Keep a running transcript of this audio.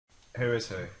Who is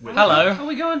who? Hello. Are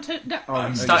we going to...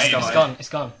 It's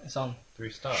gone. It's on. Do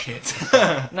we start? Shit.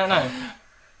 No.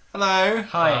 Hello.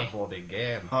 Hi. That bloody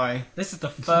game. Hi. This is the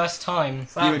first time.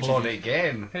 That bloody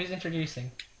game. Who's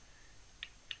introducing?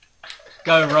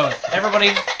 Go, Rowan.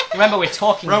 Everybody, remember we're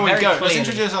talking Rowan, very go. clearly. Let's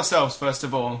introduce ourselves first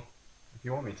of all. If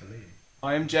you want me to leave.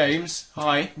 I am James.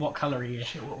 Hi. What colour are you?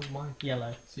 Shit, what was mine?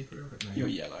 Yellow. Secret name. You're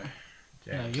yellow.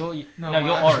 No, you're my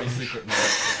you're actual orange. Secret name.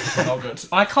 Oh, good.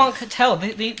 I can't tell.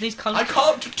 These colours... I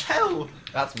can't tell!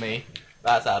 That's me.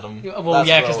 That's Adam. Well, That's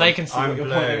yeah, because Rowan. they can see I'm what you're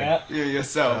blue. pointing at. You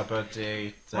yourself.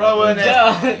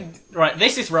 Rowan Right,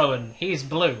 this is Rowan. He is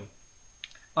blue.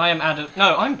 I am Adam.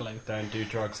 No, I'm blue. Don't do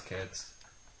drugs, kids.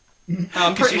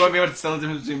 I'm Because pretty you won't be able to tell the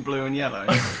difference between blue and yellow.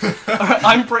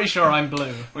 I'm pretty sure I'm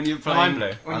blue. When you're playing... I'm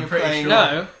blue. When I'm you're pretty playing... sure.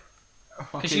 No, a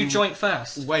because you fucking joined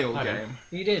first. whale I don't. game.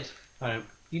 You did. I don't.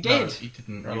 You No, did. he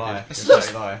didn't. You're a You liar. did. You're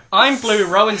a liar. I'm blue.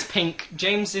 Rowan's pink.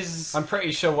 James is I'm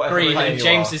pretty sure whatever green, player and you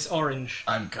James are, is orange.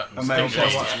 I'm cutting A male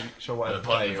stingray. sure whatever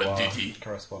Upon player you are duty.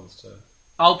 corresponds to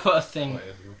I'll put a thing.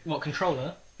 whatever. What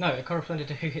controller? No, it corresponded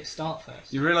to who hit start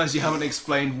first. You realise you haven't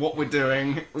explained what we're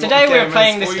doing. what Today the we're game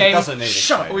playing is. this game. doesn't need it.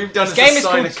 Shut What up. we've done This is game is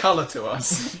assign a called- colour to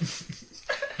us.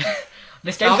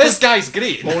 This game. Now this guy's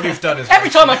green. All you've done is Every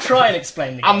time I try and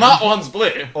explain the game. And that one's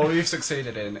blue. all you've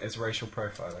succeeded in is racial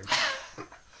profiling.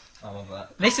 I love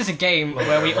that. This is a game Look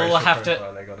where at we all racial have to.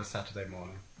 profiling on a Saturday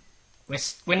morning.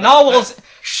 We're narwhals.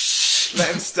 Shh. Let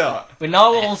him start. We're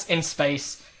narwhals in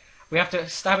space. We have to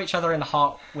stab each other in the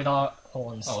heart with our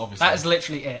horns. Oh, obviously. That is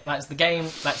literally it. That's the game.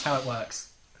 That's how it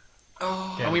works.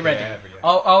 Oh, Yeah, Are we ready? yeah.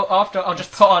 I'll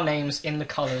just put our names in the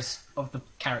colours of the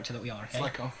character that we are. it's Okay.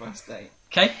 like our first date.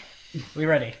 Okay. We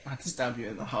ready? I had to stab you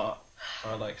in the heart.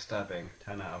 I like stabbing.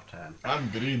 10 out of 10. I'm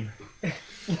green.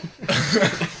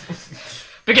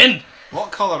 Begin.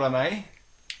 What colour am I?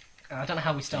 I don't know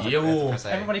how we start. Yo. Press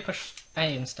A. Everybody push A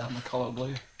and stuff. I'm a colour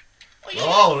blue. We're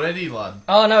all ready, lad.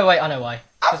 Oh no! Wait, I know why.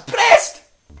 I'm pressed!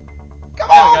 Come There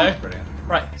on! we go. Brilliant.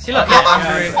 Right. See, look.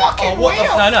 I'm green. Fucking what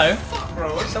the No, no. fuck,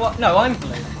 Rowan? So what? No, I'm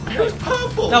blue. Who's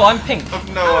purple? No, I'm pink.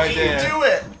 I've no idea. do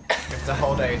it? You have to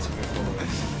hold A to move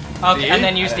forward. Okay, you? and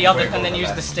then use And the then other, wiggle and then the use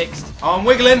left. the sticks. Oh, I'm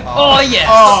wiggling. Oh yes.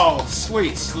 Oh,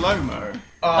 sweet slow-mo.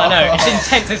 I know. It's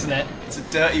intense, isn't it? It's a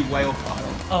dirty whale pile.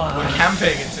 Oh.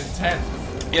 Camping, it's intense.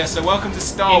 Yeah, so welcome to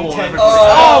Starwhal, Intense. everybody.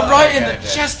 Oh, Oh, right in okay, the okay.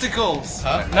 chesticles!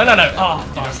 Huh? No. Oh, You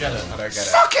don't bastard. get it. I don't get it.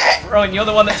 Suck it! Rowan, you're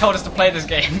the one that told us to play this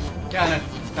game. Yeah,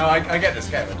 no, I get this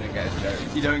game. I don't get his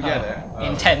joke. You don't get it.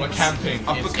 Intense. We're camping.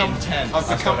 I've it's become, intense. I've I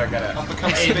still become, don't get it. I've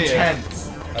become speared. Intense.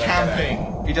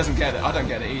 Camping. He doesn't get it. I don't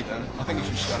get it either. I think you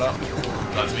should shut up.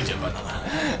 Let's meet you,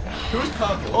 Who's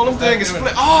purple? All I'm doing is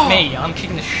flip. Oh! Me, I'm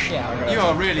kicking the shit out of it. You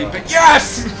are really big.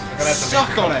 Yes! have to Suck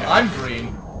make on it. I'm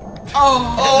green.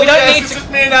 Oh! We don't need it's to- just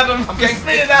me and Adam. I'm getting- It's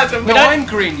me and Adam. No, don't- I'm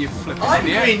green, you flipping I'm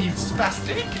idiot. green, you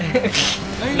spastic.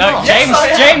 No, you're No, not. James. Yes, I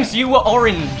am. James, you were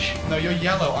orange. No, you're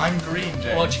yellow. I'm green,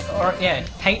 James. Or yeah,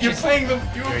 paint You're your. playing the. You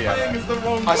were You're playing yellow. as the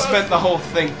wrong. I person. spent the whole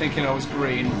thing thinking I was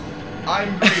green,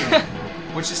 I'm green.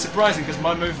 which is surprising because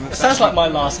my movement. It sounds like my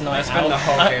last night. I spent the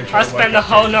whole game I trying to spent work the out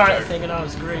whole James' night joke. thinking I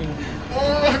was green.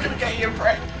 Oh, I'm gonna get you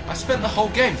prick. I spent the whole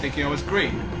game thinking I was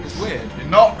green. It's weird. You're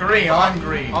not green. I'm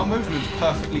green. Our movement's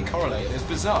perfectly correlated. It's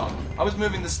bizarre. I was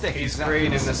moving the stick. He's exactly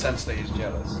green the in the same. sense that he's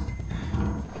jealous.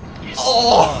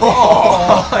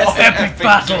 Oh, Epic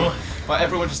battle. But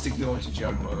everyone just ignored your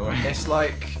joke, by the way. It's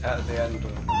like at the end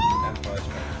of Empire Strikes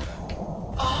Back.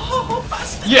 Oh,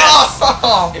 bastard. Yes!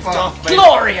 Oh, If fuck. Darth Vader,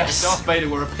 Glorious! if Darth Vader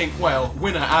were a pink whale,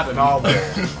 winner Adam.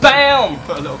 Bam!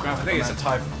 Put a little graphic. I think it's a on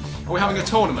type. that. Are we having a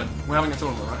tournament? We're having a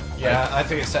tournament, right? Yeah, I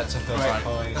think it's set to 35 Right.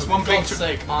 points. That's For one God's victory.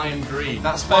 sake, I am green.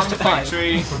 That's First one to five.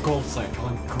 victory. For God's sake,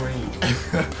 I'm green.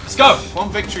 Let's go! One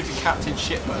victory to Captain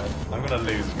Shitbird. I'm gonna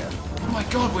lose again. Oh my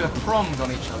god, we are pronged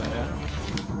on each other here.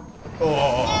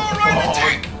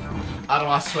 Adam,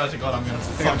 I swear to God, I'm gonna I'm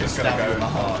fucking just gonna stab you go in the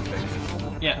heart.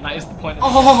 Yeah, that is the point of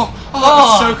Oh,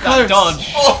 that's so close. that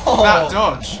dodge. That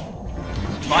dodge.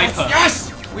 Viper.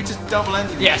 Yes! We just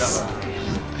double-ended Yes. each other.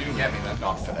 You didn't get me then.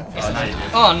 Not for that. no, you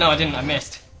did. Oh no, I didn't. I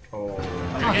missed. Oh,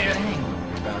 Oh,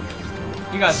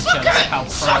 dang. You guys are jealous of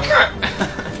how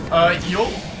pro. You're.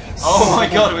 Oh my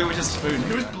god, we were just spooning.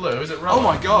 Who's blue? Is it Oh Rowan?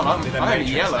 my god, Did a I am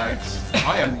Matrix yellow. X.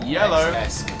 I am yellow.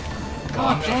 Esque.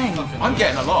 God dang. I'm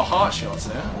getting a lot of heart shots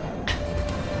here.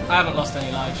 I haven't lost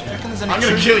any lives Do you yet. reckon there's any I'm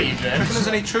gonna truth? kill you, Do you reckon James. there's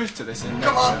any truth to this? In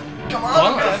Come on, come on. What?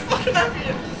 I'm gonna fucking have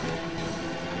you.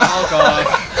 Oh god.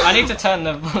 I need to turn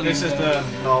the volume This is down.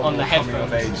 the normal On the coming of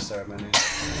headphones. age ceremony.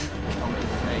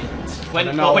 When,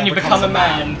 When a when you becomes become a a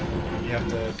man. You have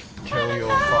to kill your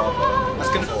father.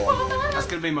 That's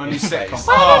gonna be my new In space. sitcom.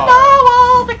 When a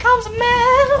Oh, narwhal becomes a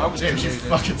man. I was James, you deluded.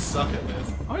 fucking suck at this.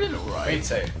 I did Me alright.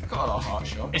 too. Got a heart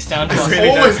shot. It's down to Really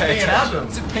us. don't Always pay me and attention. Adam.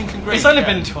 Is it pink and green? It's only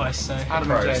again? been twice, so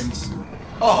Adam and Pros. James.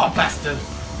 Oh, bastard.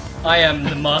 I am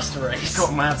the master race. He's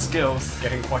got mad skills.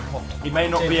 Getting quite hot. He may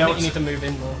not James, be I able think you to. need to move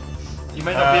in more. You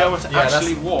may not be able to yeah,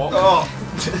 actually that's- walk.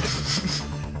 Oh.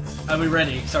 Are we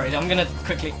ready? Sorry, I'm gonna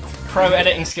quickly pro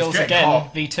editing skills getting again.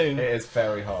 hot. It V2. is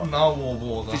very hot. No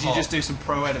wall. Did you just do some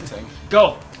pro editing?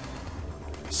 Go,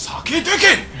 Suck it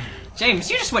again! James.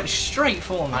 You just went straight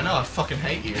for me. I know, I fucking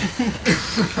hate you.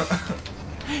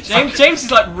 James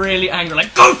is like really angry.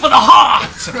 Like, go for the heart.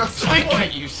 Take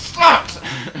it, you slut!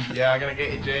 Yeah, I'm gonna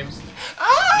get you, James.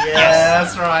 Yeah,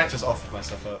 Yes. that's right. Just offered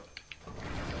myself up.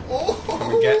 Oh. Come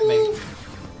and get me.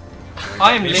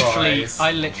 I am Me, literally. boys.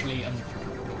 I literally am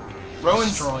Rowan's,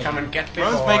 destroyed. Come and get me,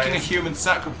 Rowan's boys. making a human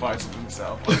sacrifice of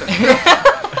himself.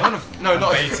 No,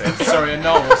 not baited. Sorry, a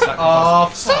narwhal sacrifice. Oh,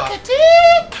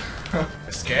 fuck.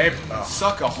 Escape. Oh,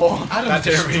 Suck a horn. that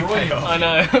didn't really pay off. I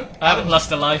know. I haven't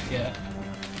lost a life yet.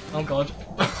 Oh god.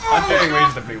 I'm doing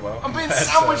reasonably well. I'm being compared to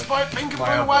sandwiched by pink and my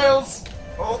blue other- whales.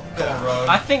 Oh, go on, Rowan.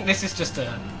 I think this is just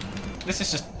a. This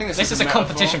is just. think this This is is a a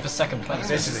competition metaphor. for second place.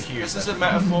 This is a huge. This is a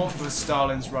metaphor for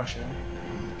Stalin's Russia.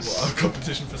 What, a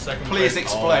competition for second Please place?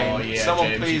 explain. Oh, yeah, Someone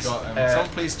James, please. you got them. Someone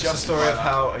please It's a justify story of that.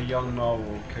 how a young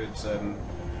narwhal could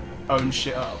Own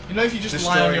shit up. You know, if you just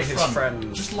destroy lie on your his front,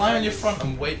 friends. just lie on your front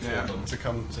and wait for Yeah. them. to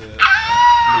come to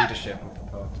leadership of the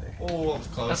party. Oh, that was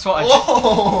close. That's what I.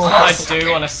 Oh, I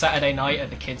do on a Saturday night at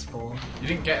the kids' ball. You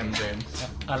didn't get him, James.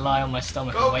 I lie on my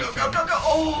stomach Go, and wait go, for go, them. go, go!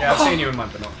 Oh, Yeah, I've seen you in my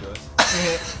binoculars.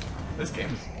 This game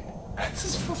is. This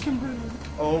is fucking brilliant.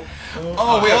 Oh,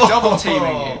 Oh, we are double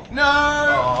teaming you.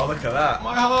 No! oh, look at that!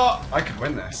 My heart. I could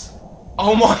win this.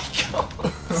 Oh my god.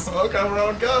 Okay,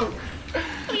 Rowan, go!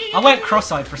 I went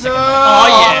cross-eyed for a second. No!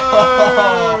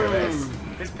 Oh Look at this.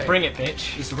 It's yeah. pink. Bring it,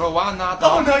 bitch. It's Rwanda.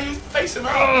 Oh no, you face him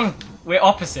out! We're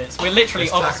opposites. We're literally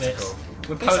It's opposites. tactical.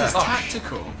 We're This polar. is Oh,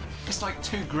 tactical. It's like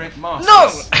two great masters. no!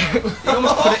 He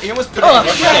almost put it. He almost put Oh, it. In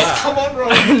your shit. mouth. Come on,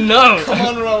 Rowan! no! Come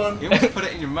on, Rowan! He almost put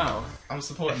it in your mouth. I'm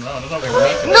supporting Rowan. I don't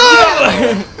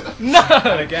know No!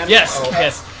 No! again? Yes, Oh.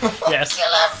 yes, yes.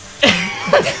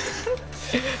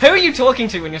 Who are you talking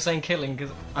to when you're saying killing?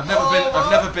 Because I've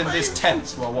never been this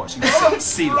tense while watching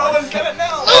sea Rowan, life. get it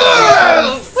now!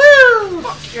 Woo!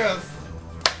 Fuck yes!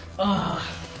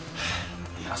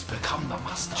 He has become the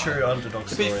master. True underdog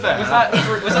To be story. fair, Was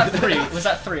that three? Was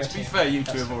that three? Or To be two? fair, you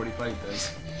two have already played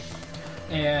this.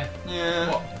 Yeah.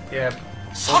 Yeah. What? Yeah.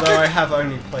 Suck Although it! I have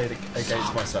only played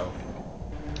against myself.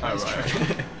 Oh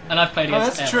right. And I've played Oh,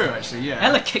 against that's Ella. true actually. Yeah.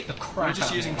 Ella kicked the crap We're just out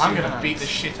of using me. I'm two gonna hands. beat the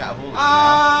shit out of all of you now.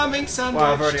 Ah, meat sandwich.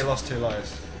 Well, I've already lost 2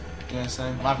 lives. Yeah,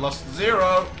 same. And I've lost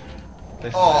 0.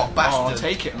 This Oh, is it. bastard. Oh,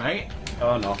 take it, mate.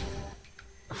 Oh no.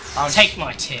 Take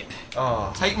my tip.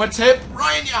 Oh. Take my tip.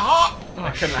 Right in your heart. Oh,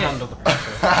 I couldn't shit. handle the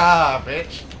pressure. Haha,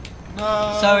 bitch.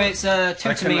 No. So it's 2 I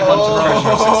to couldn't me, handle 1 to the Rowan.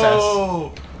 pressure of success.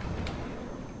 Oh!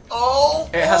 Oh!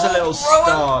 It has a little Rowan.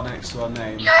 star next to our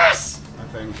name. Yes! I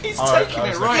think. He's Oh, taking I it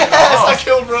was right. looking- Yes, I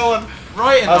killed Rowan!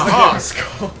 Right in I the was looking at the heart.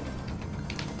 score.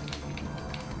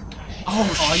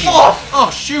 Oh,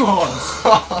 shoehorns.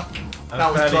 Fuck! I'm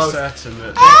That was fairly close. certain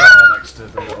that the star next to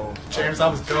the little. James, I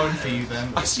was going for you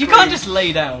then. You can't just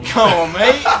lay down. Come on,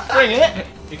 mate. Bring it.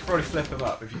 You could probably flip him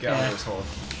up if you get Yeah. on his horn.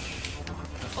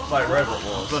 Like Robot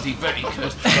Wars. Bloody very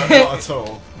good. But not at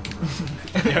all.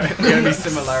 The only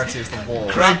similarity is the wall.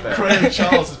 bit. Craig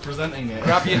Charles is presenting it.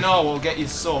 Grab your narwhal, get your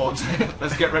sword.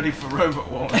 Let's get ready for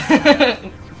robot war.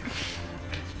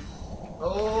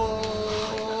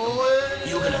 Oh!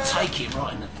 You're gonna take it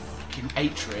right in the fucking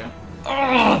atrium.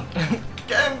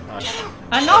 Get him!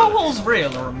 Are narwhals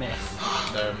real or a myth?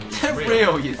 They're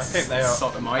real, you I think they are.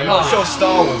 sodomite. I'm not sure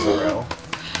Star Wars are real.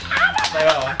 They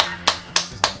are.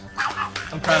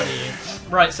 I'm proud of you.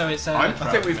 Right, so it's I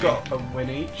think we've got a win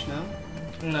each now.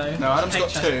 no. No, Adam's got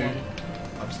H has 2. one.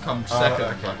 I've just come Oh, second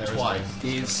okay, like there is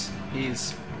twice.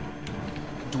 He's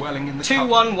dwelling in the 2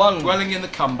 1 1. dwelling in the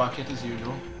cum bucket as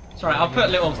usual. Sorry, I'll put a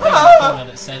little thing in the corner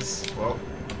that says. Well,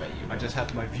 I just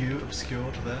had my view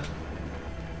obscured there.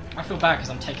 I feel bad because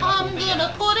I'm taking off all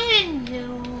the. put in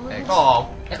you. Oh,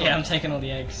 Yeah, I'm taking all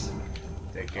the eggs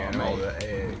Taking Oh, all mate.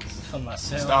 the eggs. for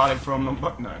myself. Starting from the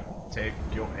no. Take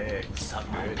your eggs,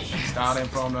 bitch. Starting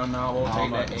from the narwhal,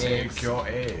 I'ma take the take eggs. your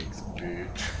eggs,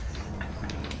 bitch.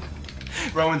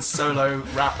 Rowan's solo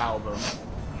rap album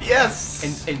yes!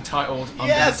 entitled I'm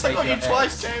Yes, I Gonna got you Take Your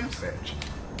twice, Eggs. James.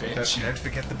 Bitch. Don't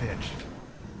forget the bitch.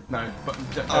 No, but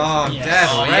Oh, Yes. dead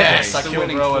Oh, already. yes, I It's a killed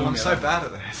winning Rowan. I'm formula. so bad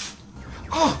at this.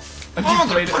 And you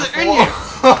played it in you! I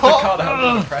can't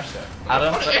handle the pressure.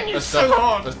 Adam, in you let's, so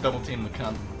hard. let's double team the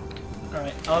cunt.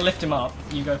 Alright, I'll lift him up.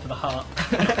 You go for the heart.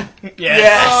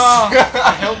 Yes!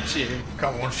 I helped you.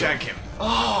 Come on, shank him.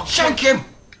 Oh, shank him!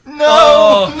 No!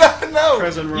 Oh. No!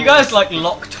 Prison rules. You guys like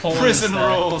locked horns Prison there.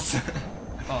 rules.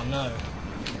 Oh no.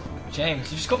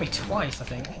 James, you just got me twice, I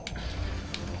think.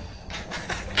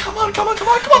 Come on, come on, come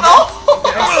on, come on!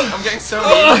 Oh! I'm getting so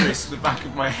many injuries to the back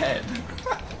of my head.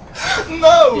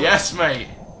 No! Yes, mate.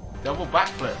 Double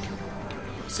backflip.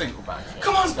 Single backflip.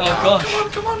 Come on! Oh gosh. Come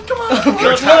on, come on, come on! Come on.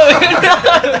 God,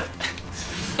 no!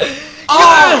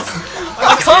 Oh!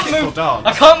 I can't Typical move. dog.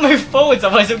 I can't move forwards,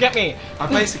 otherwise he'll get me. I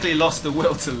basically lost the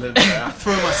will to live there. I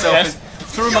threw myself Yes.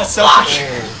 threw myself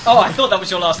Oh, I thought that was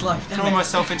your last life. Damn threw it.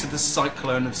 myself into the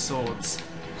cyclone of swords.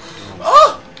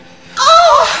 Oh!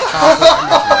 Oh!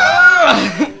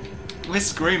 We're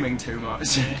screaming too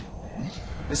much.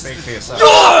 This Speak is for the, yourself.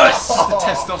 Yes! the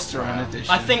testosterone edition.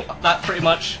 I think that pretty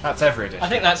much. That's every edition. I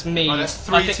think that's me. Oh, that's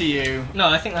I 3 think- to you. No,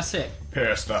 I think that's it.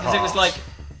 Pierce the Because it was like.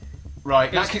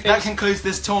 Right, was- that it was- concludes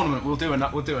this tournament. We'll do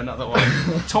another one.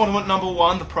 Tournament number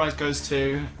 1, the prize goes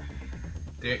to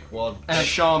Dick Wad.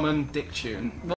 Shaman Dick Tune.